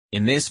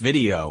In this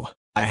video,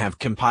 I have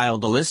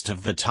compiled a list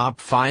of the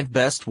top 5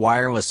 best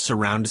wireless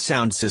surround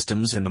sound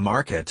systems in the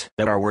market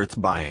that are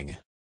worth buying.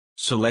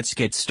 So let's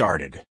get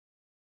started.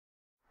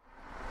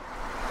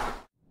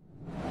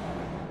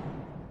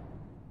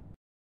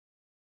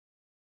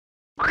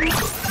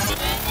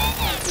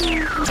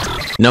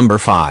 Number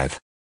 5.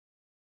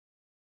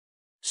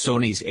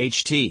 Sony's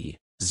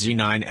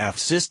HT-Z9F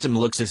system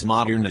looks as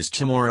modern as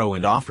tomorrow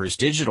and offers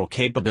digital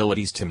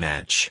capabilities to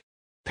match.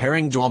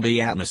 Pairing Dolby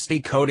Atmos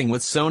decoding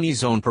with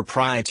Sony's own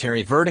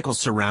proprietary vertical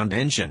surround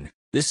engine,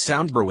 this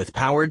soundbar with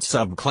powered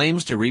sub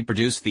claims to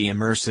reproduce the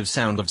immersive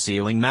sound of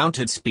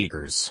ceiling-mounted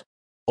speakers.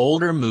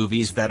 Older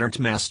movies that aren't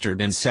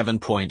mastered in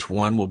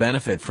 7.1 will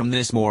benefit from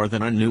this more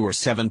than a newer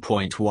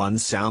 7.1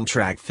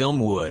 soundtrack film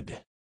would.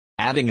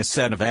 Adding a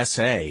set of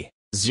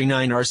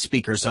SA-Z9R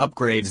speakers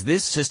upgrades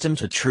this system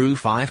to true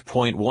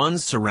 5.1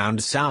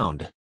 surround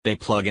sound. They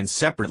plug in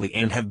separately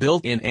and have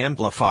built-in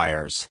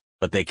amplifiers,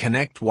 but they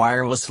connect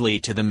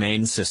wirelessly to the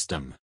main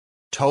system.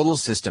 Total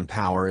system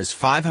power is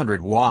 500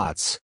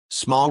 watts.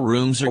 Small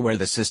rooms are where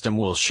the system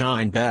will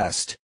shine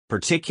best,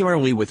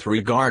 particularly with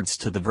regards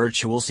to the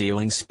virtual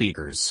ceiling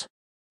speakers.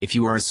 If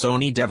you are a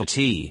Sony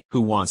devotee who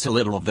wants a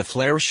little of the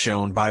flair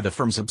shown by the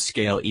firm's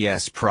upscale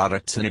ES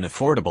products in an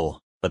affordable,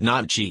 but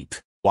not cheap,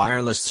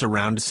 wireless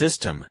surround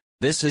system,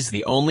 this is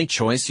the only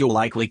choice you'll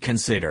likely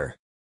consider.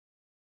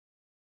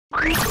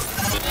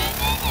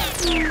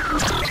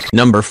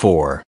 Number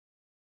 4.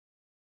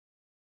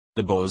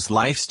 The Bose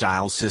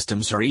lifestyle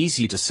systems are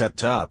easy to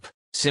set up,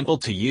 simple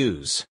to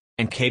use,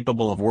 and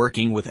capable of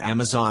working with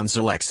Amazon's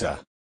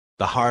Alexa.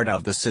 The heart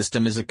of the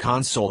system is a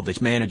console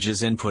that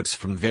manages inputs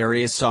from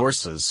various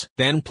sources,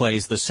 then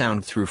plays the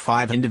sound through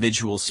 5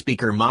 individual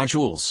speaker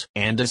modules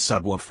and a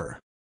subwoofer.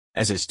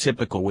 As is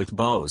typical with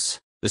Bose,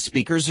 the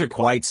speakers are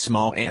quite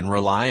small and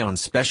rely on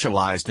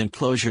specialized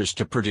enclosures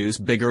to produce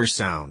bigger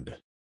sound.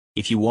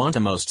 If you want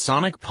the most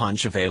sonic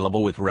punch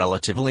available with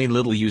relatively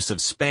little use of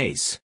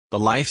space, the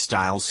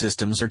lifestyle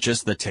systems are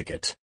just the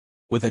ticket.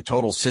 With a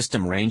total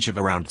system range of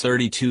around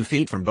 32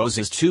 feet from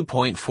Bose's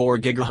 2.4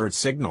 GHz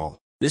signal,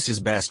 this is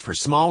best for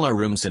smaller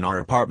rooms in our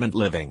apartment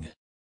living.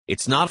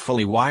 It's not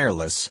fully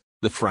wireless.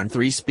 The front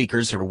 3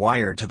 speakers are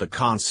wired to the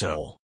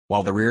console,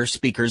 while the rear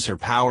speakers are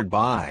powered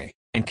by,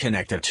 and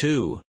connect to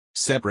 2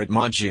 separate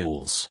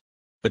modules.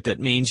 But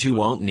that means you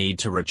won't need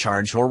to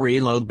recharge or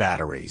reload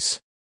batteries.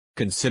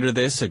 Consider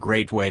this a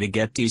great way to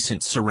get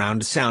decent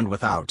surround sound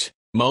without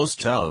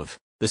most of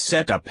the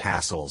setup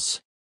hassles.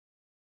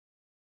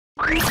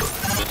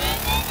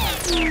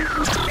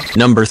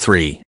 Number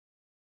 3.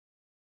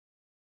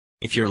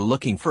 If you're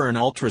looking for an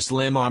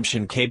ultra-slim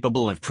option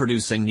capable of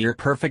producing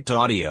near-perfect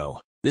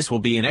audio, this will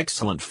be an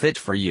excellent fit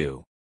for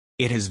you.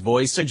 It has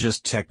voice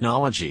adjust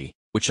technology,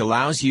 which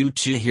allows you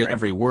to hear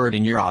every word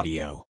in your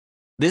audio.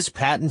 This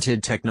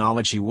patented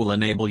technology will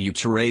enable you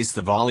to raise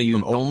the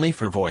volume only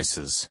for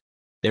voices.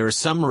 There are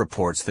some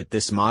reports that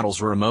this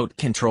model's remote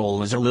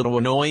control is a little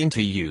annoying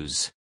to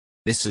use.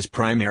 This is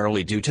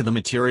primarily due to the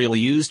material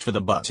used for the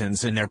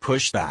buttons and their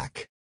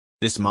pushback.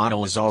 This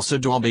model is also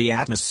Dolby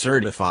Atmos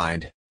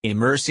certified,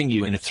 immersing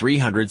you in a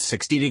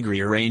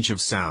 360-degree range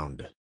of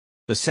sound.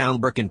 The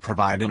soundbar can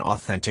provide an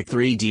authentic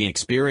 3D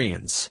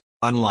experience,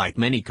 unlike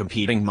many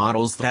competing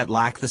models that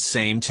lack the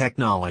same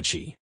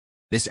technology.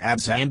 This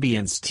adds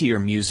ambience to your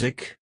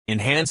music,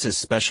 enhances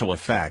special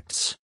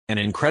effects, and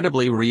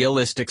incredibly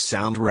realistic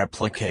sound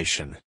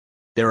replication.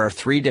 There are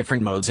 3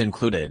 different modes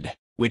included,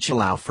 which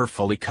allow for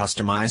fully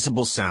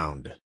customizable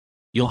sound.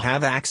 You'll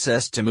have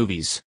access to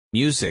movies,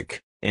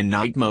 music, and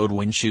night mode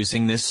when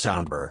choosing this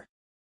soundbar.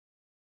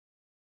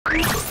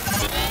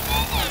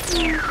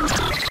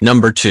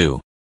 Number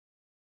 2.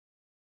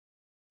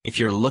 If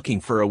you're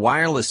looking for a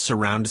wireless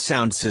surround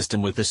sound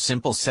system with a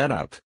simple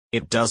setup,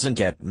 it doesn't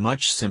get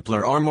much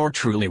simpler or more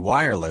truly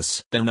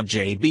wireless than the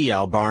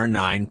JBL Bar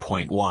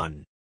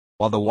 9.1.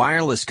 While the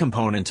wireless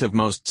component of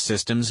most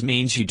systems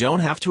means you don't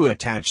have to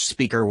attach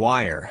speaker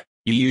wire,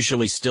 you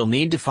usually still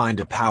need to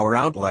find a power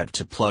outlet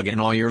to plug in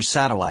all your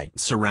satellite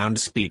surround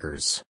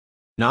speakers.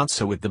 Not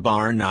so with the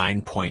Bar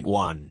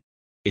 9.1.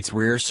 Its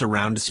rear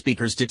surround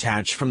speakers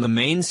detach from the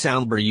main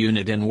soundbar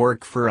unit and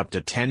work for up to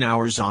 10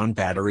 hours on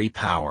battery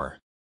power.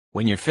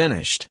 When you're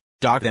finished,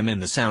 dock them in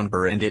the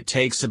soundbar and it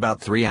takes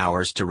about 3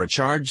 hours to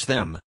recharge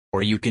them,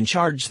 or you can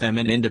charge them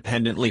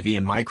independently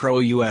via micro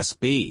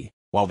USB.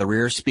 While the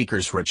rear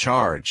speakers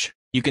recharge,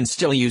 you can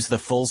still use the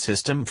full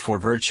system for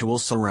virtual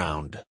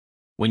surround.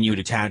 When you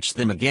detach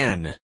them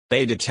again,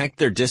 they detect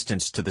their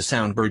distance to the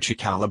soundbar to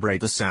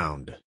calibrate the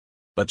sound.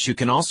 But you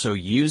can also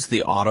use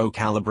the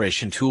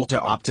auto-calibration tool to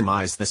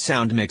optimize the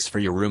sound mix for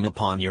your room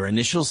upon your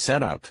initial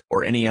setup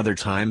or any other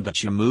time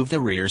that you move the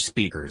rear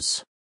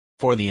speakers.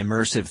 For the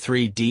immersive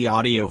 3D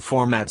audio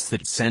formats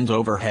that send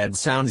overhead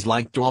sounds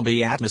like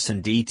Dolby Atmos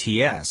and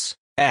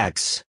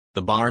DTS-X,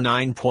 the Bar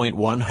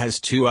 9.1 has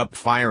 2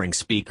 up-firing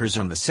speakers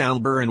on the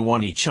soundbar and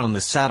 1 each on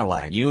the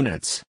satellite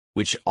units,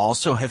 which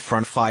also have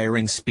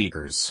front-firing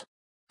speakers.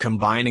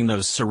 Combining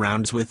those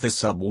surrounds with the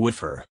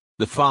subwoofer,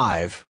 the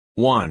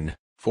 5.1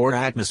 4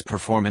 Atmos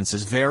performance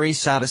is very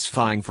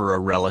satisfying for a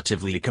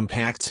relatively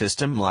compact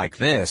system like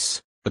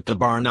this, but the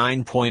Bar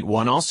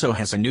 9.1 also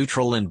has a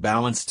neutral and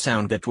balanced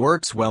sound that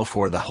works well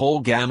for the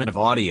whole gamut of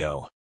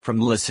audio, from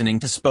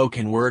listening to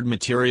spoken word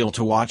material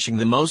to watching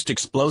the most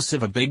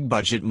explosive of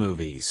big-budget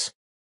movies.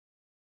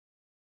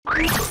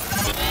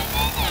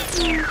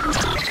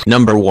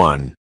 Number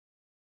 1.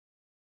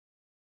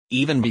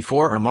 Even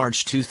before a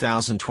March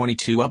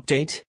 2022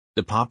 update,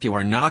 the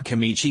popular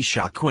Nakamichi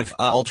Shockwave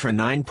Ultra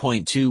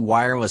 9.2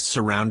 wireless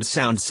surround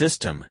sound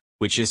system,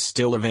 which is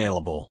still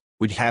available,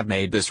 would have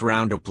made this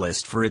roundup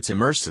list for its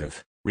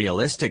immersive,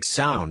 realistic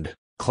sound,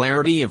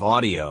 clarity of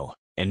audio,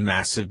 and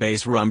massive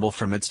bass rumble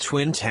from its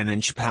twin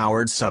 10-inch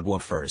powered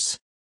subwoofers.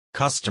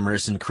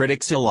 Customers and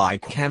critics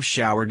alike have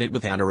showered it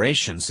with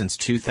adoration since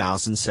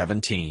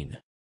 2017.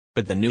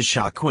 But the new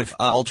Shockwave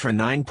Ultra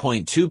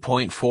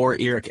 9.2.4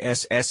 ERC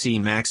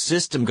SSE Max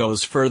system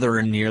goes further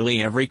in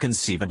nearly every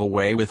conceivable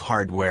way with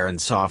hardware and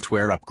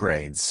software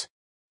upgrades.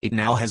 It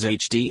now has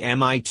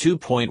HDMI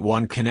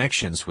 2.1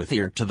 connections with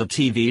ear to the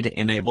TV to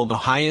enable the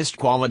highest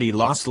quality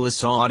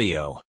lossless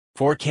audio,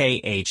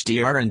 4K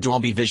HDR and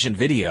Dolby Vision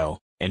video,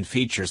 and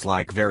features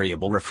like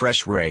variable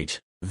refresh rate,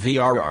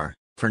 VRR,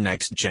 for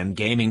next-gen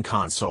gaming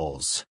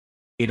consoles.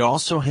 It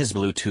also has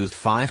Bluetooth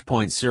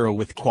 5.0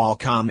 with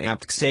Qualcomm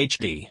aptX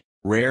HD,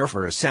 rare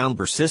for a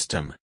Soundbar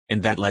system,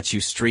 and that lets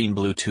you stream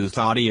Bluetooth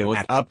audio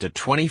at up to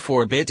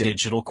 24-bit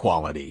digital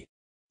quality.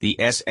 The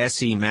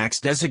SSE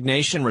Max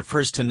designation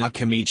refers to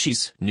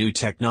Nakamichi's new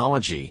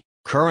technology,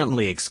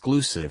 currently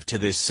exclusive to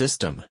this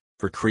system,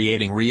 for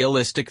creating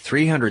realistic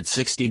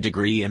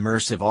 360-degree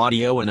immersive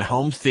audio in a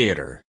home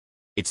theater.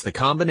 It's the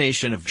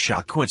combination of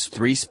Shockwave's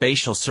 3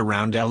 spatial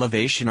surround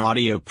elevation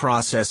audio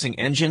processing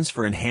engines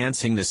for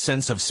enhancing the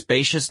sense of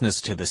spaciousness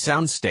to the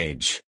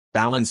soundstage,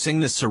 balancing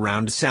the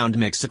surround sound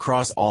mix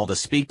across all the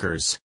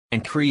speakers,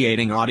 and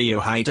creating audio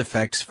height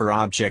effects for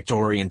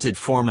object-oriented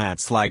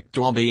formats like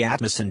Dolby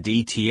Atmos and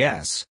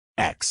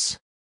DTS-X.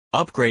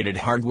 Upgraded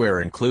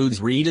hardware includes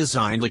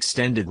redesigned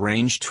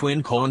extended-range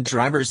twin-cone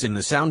drivers in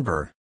the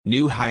Soundbar,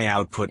 new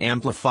high-output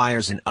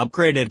amplifiers and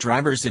upgraded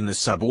drivers in the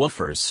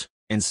subwoofers,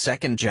 and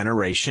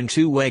second-generation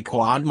two-way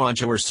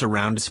quad-modular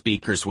surround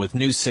speakers with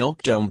new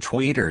silk dome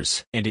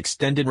tweeters and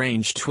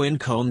extended-range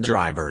twin-cone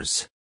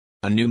drivers.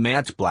 A new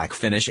matte black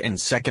finish and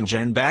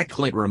second-gen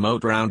backlit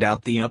remote round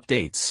out the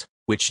updates,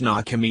 which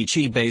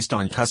Nakamichi based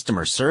on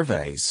customer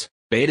surveys,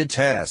 beta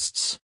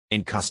tests,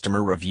 and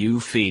customer review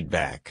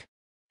feedback.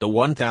 The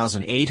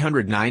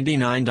 $1,899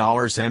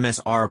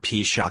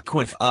 MSRP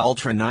Shockwave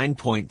Ultra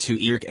 9.2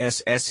 ERC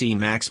SSE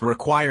Max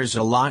requires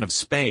a lot of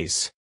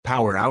space,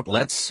 power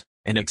outlets,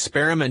 and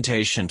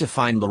experimentation to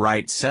find the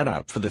right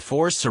setup for the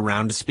 4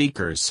 surround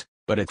speakers,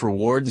 but it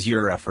rewards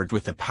your effort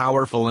with a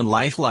powerful and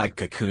lifelike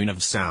cocoon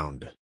of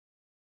sound.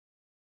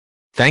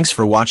 Thanks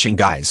for watching,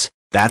 guys.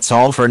 That's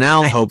all for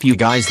now. I hope you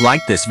guys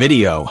liked this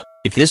video.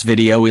 If this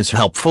video is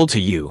helpful to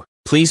you,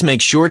 please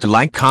make sure to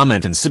like,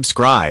 comment and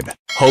subscribe.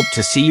 Hope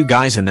to see you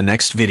guys in the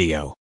next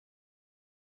video.